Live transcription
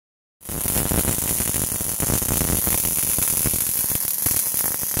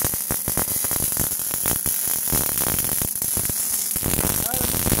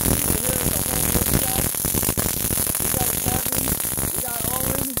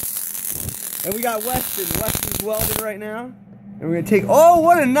And we got Westin. Westin's welding right now. And we're gonna take, oh,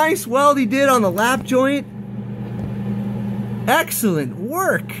 what a nice weld he did on the lap joint. Excellent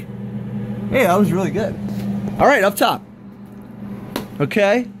work. Hey, that was really good. All right, up top.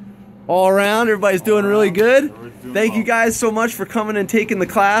 Okay, all around, everybody's doing really good. Thank you guys so much for coming and taking the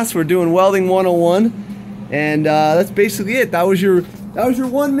class. We're doing Welding 101. And that's basically it. That was your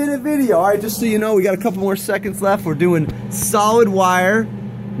 1 minute video. All right, just so you know, we got a couple more seconds left. We're doing solid wire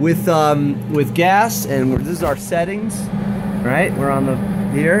with gas, and this is our settings. All right, we're on the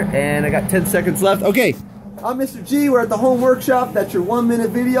here, and I got 10 seconds left. Okay, I'm Mr. G. We're at the home workshop. That's your 1 minute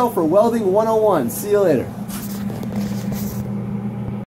video for Welding 101. See you later.